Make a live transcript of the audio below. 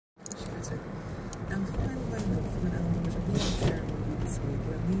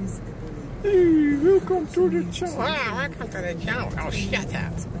Hey, welcome to the channel. Welcome to the channel. Oh, shut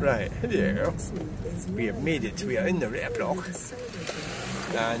up. Right, hello. We have made it. We are in the Raploch.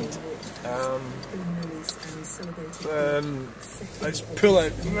 And, let's pull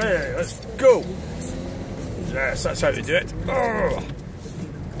it. Let's go. Yes, that's how to do it. Oh.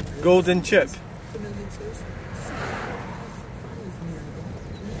 Golden chip.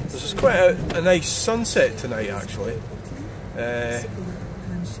 This is quite a nice sunset tonight, actually. And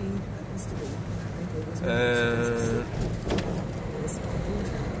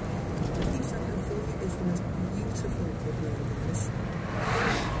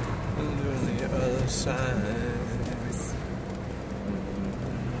on the other side.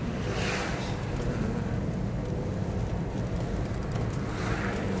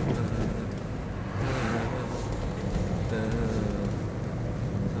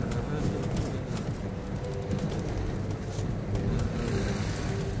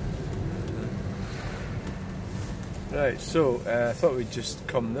 Right, so I thought we'd just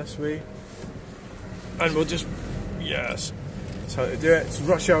come this way and we'll just, yes, that's how to do it. It's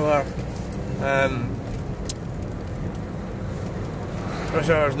rush hour. Rush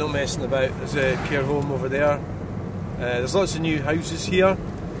hour's no messing about. There's a care home over there. There's lots of new houses here.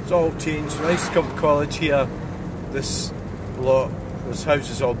 It's all changed. Nice to come to college here. This lot, those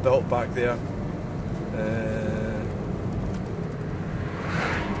houses all built back there.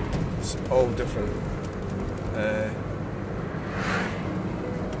 It's all different.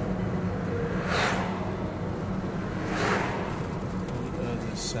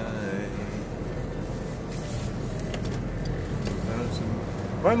 Other side.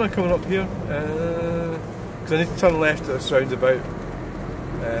 Why am I coming up here? Because I need to turn left at this roundabout.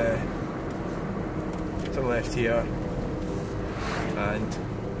 Turn left here and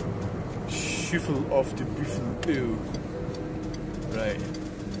shuffle off to Buffalo. Right.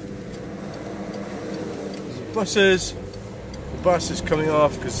 Buses. The bus is coming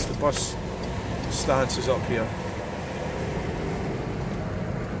off because the bus stance is up here.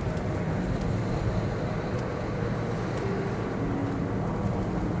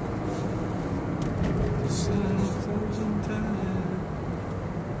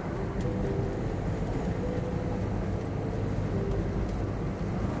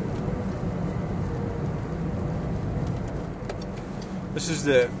 This is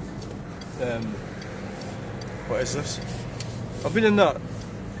the what is this? I've been in that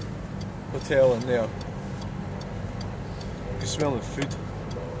hotel in there. You can smell the food.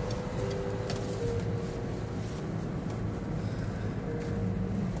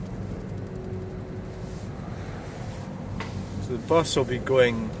 So the bus will be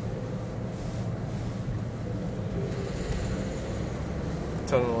going,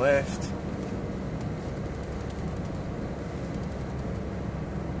 turn left.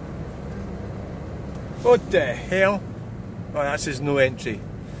 What the hell? Oh, that says no entry.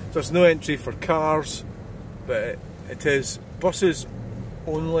 So it's no entry for cars, but it is buses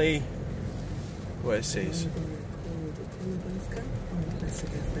only. What it says.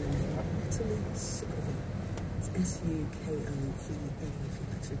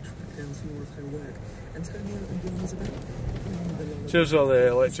 Here's all the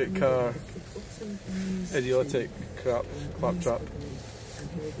electric car, idiotic crap, claptrap.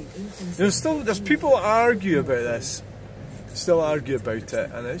 There's people that argue about this, still argue about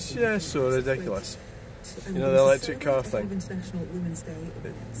it, and it's just so ridiculous. You know, the electric car thing.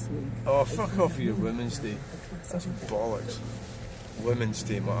 Oh, fuck off with your Women's Day. That's bollocks. Women's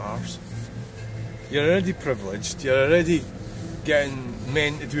Day, my arse. You're already privileged, you're already getting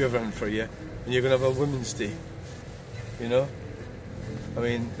men to do everything for you, and you're going to have a Women's Day. You know? I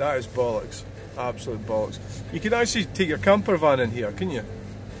mean, that is bollocks. Absolute bollocks. You could actually take your camper van in here, couldn't you?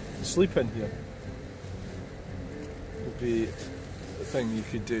 Sleep in here. Would be the thing you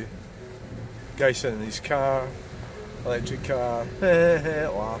could do. Guy sitting in his car, electric car,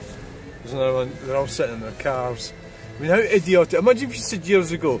 laugh. There's another one, they're all sitting in their cars. I mean, how idiotic. Imagine if you said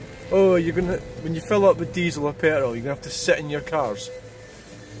years ago, oh, you're gonna, when you fill up with diesel or petrol, you're gonna have to sit in your cars.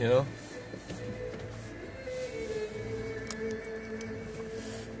 You know?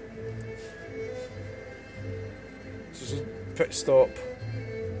 This is a pit stop.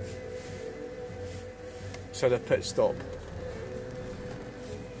 Had a pit stop.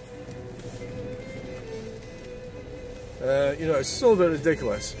 You know, it's still a bit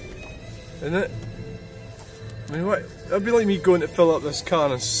ridiculous, isn't it? I mean, what? That'd be like me going to fill up this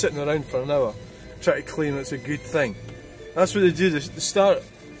car and sitting around for an hour, trying to claim it's a good thing. That's what they do. They start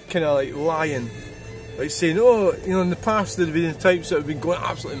kind of like lying, like saying, oh, you know, in the past there'd been types that have been going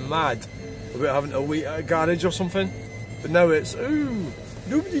absolutely mad about having to wait at a garage or something. But now it's, oh,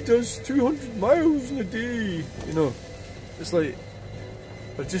 nobody does 200 miles in a day. You know, it's like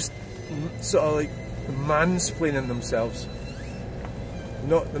they're just sort of like mansplaining themselves.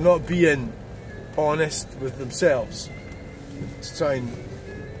 They're not being honest with themselves to try and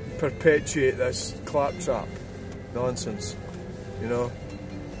perpetuate this claptrap nonsense, you know,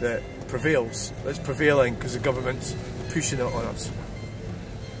 that prevails. That's prevailing because the government's pushing it on us.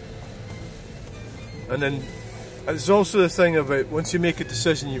 And then there's also the thing about once you make a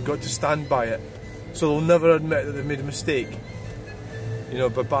decision, you've got to stand by it. So they'll never admit that they've made a mistake, you know,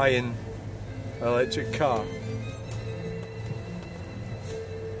 by buying an electric car.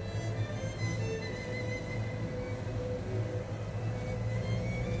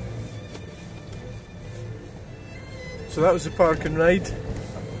 So that was the park and ride.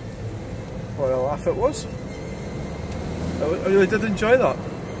 What a laugh it was. I really did enjoy that.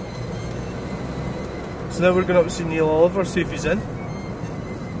 So now we're going up to see Neil Oliver, see if he's in.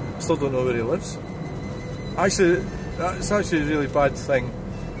 Still don't know where he lives. Actually, that's actually a really bad thing.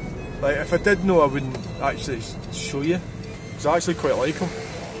 Like, if I did know, I wouldn't actually show you. Because I actually quite like him.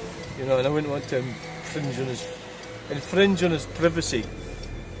 You know, and I wouldn't want to infringe on his privacy.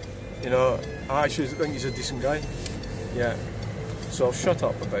 You know, I actually think he's a decent guy. Yeah, so I'll shut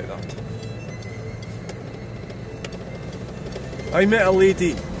up about that. I met a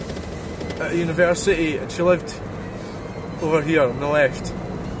lady at a university and she lived over here on the left,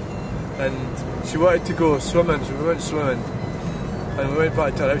 and she wanted to go swimming, so we went swimming and we went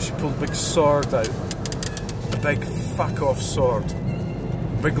back to her house. She pulled a big sword out, a big fuck off sword,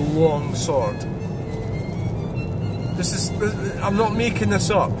 a big long sword. I'm not making this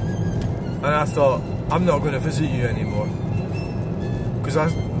up. And I thought, I'm not going to visit you anymore. Because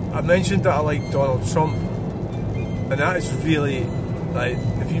I mentioned that I like Donald Trump. And that is really, like,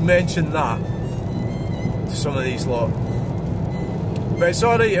 if you mention that to some of these lot. But it's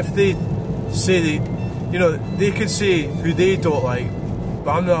alright if they say you know, they can say who they don't like,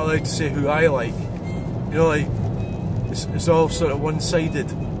 but I'm not allowed to say who I like. You know, like, it's all sort of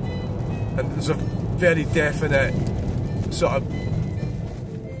one-sided. And there's a very definite sort of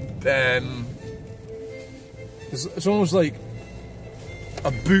it's almost like a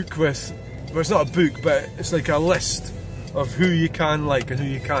book with, well, it's not a book, but it's like a list of who you can like and who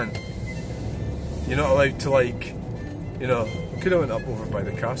you can't. You're not allowed to like, you know, could have went up over by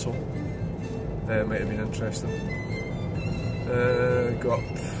the castle. It might have been interesting. Go up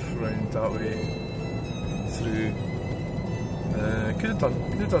round that way through. Could have done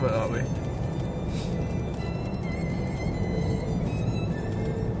it that way.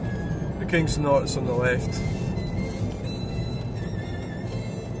 King's Knots on the left.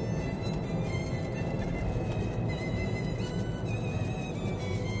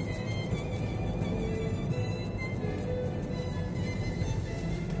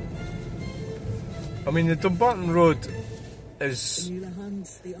 I mean, the Dumbarton Road is,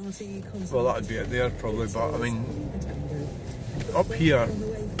 well, that'd be it there probably, but I mean, up here,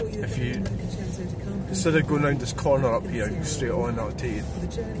 if you, instead of going round this corner up here, you go straight on, that'll take you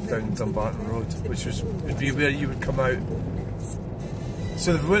down Dumbarton Road, which would be where you would come out.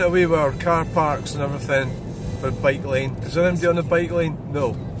 So they've went away with our car parks and everything for a bike lane. Is there anybody on the bike lane?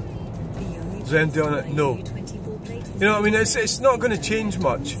 No. Is there anybody on it? No. You know what I mean? It's not going to change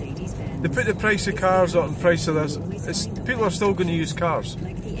much. They put the price of cars up and the price of this. People are still going to use cars.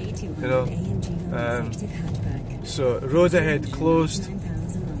 You know. So road ahead closed.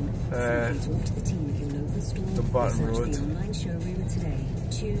 Dumbarton Road.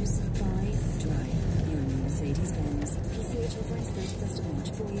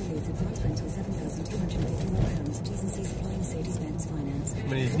 I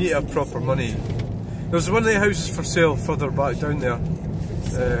mean, you need to have proper money. There's one of the houses for sale further back down there,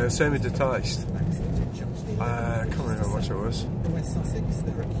 semi-detached. I can't remember how much it was.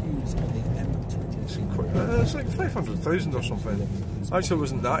 It's like 500,000 or something. Actually, it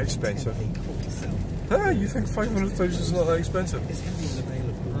wasn't that expensive. Ah, you think 500,000 is not that expensive?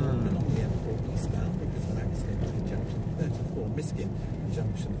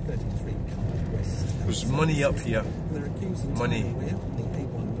 There's money up here. Money. Yeah.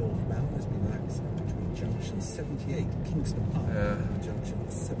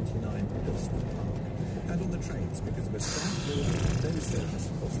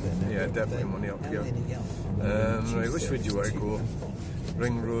 Yeah, definitely money up here. Right, which way do you want to go?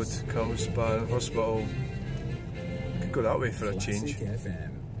 Ring Road, Carlsbad, Hospital. Could go that way for a change.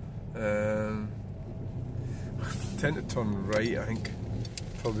 Tend to turn right, I think.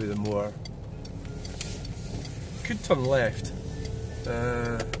 Probably the more. Could turn left.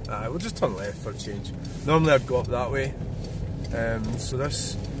 We'll just turn left for a change. Normally I'd go up that way. So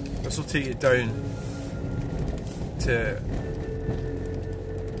this will take you down to.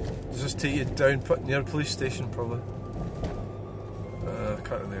 Does this take you down near a police station probably? I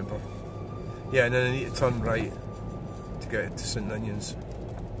can't remember. Yeah, and then I need to turn right to get to St Ninians.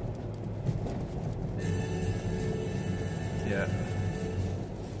 Yeah.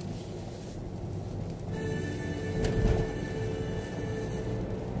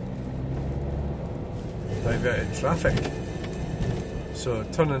 Diverted traffic. So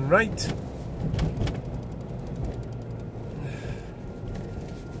turning right.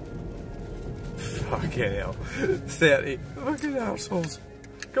 Fucking hell. 30. Fucking arseholes.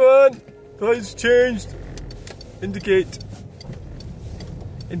 Come on! The lights changed. Indicate.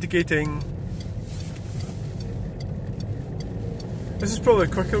 Indicating. This is probably a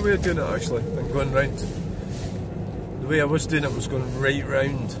quicker way of doing it actually than going round. The way I was doing it was going right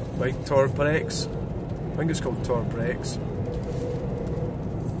round by Torbrex. I think it's called Torbrex.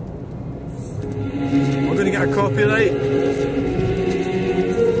 We're going to get a copyright.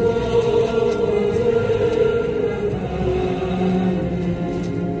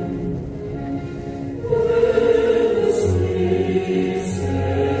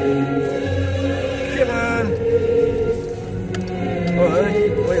 Come on.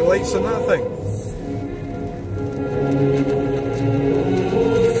 Alright, like lights on that thing.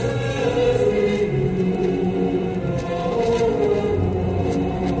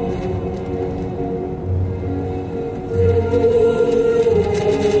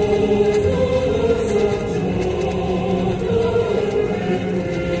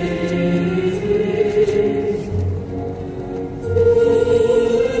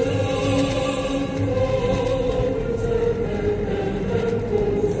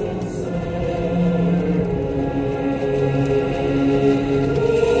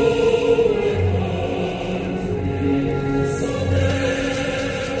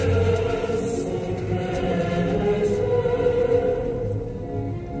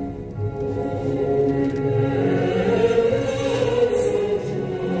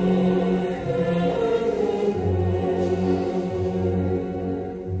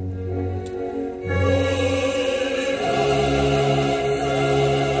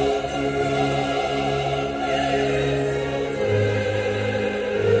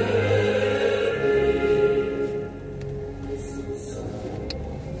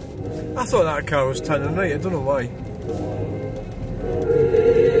 I thought that car was turning right, I don't know why.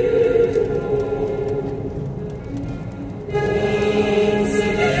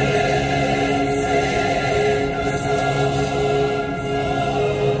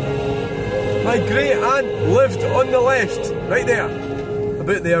 My great aunt lived on the left, right there.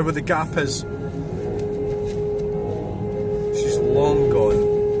 About there where the gap is. She's long gone.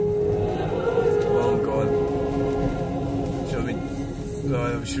 Long gone. Do you know what I mean?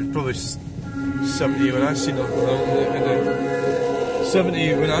 No, she was probably 70 when I seen her. In the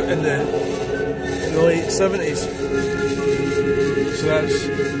 70 when I in the late 70s. So that's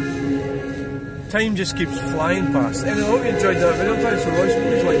time just keeps flying past. Anyway, I hope you enjoyed that video. Thanks for watching.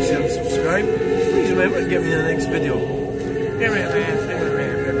 Please like, share, and subscribe. Please remember to get me in the next video.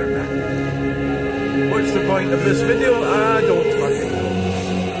 What's the point of this video? I don't fucking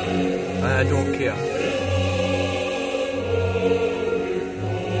know. I don't care.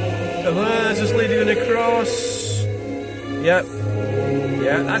 This is lady going across. Yep.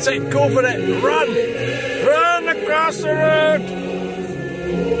 Yeah, that's it. Go for it. Run! Run across the road!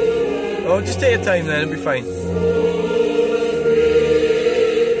 Oh, just take your time then, it'll be fine.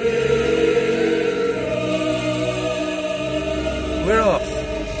 We're off.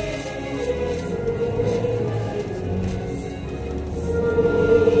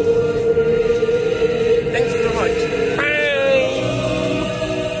 Thanks very much.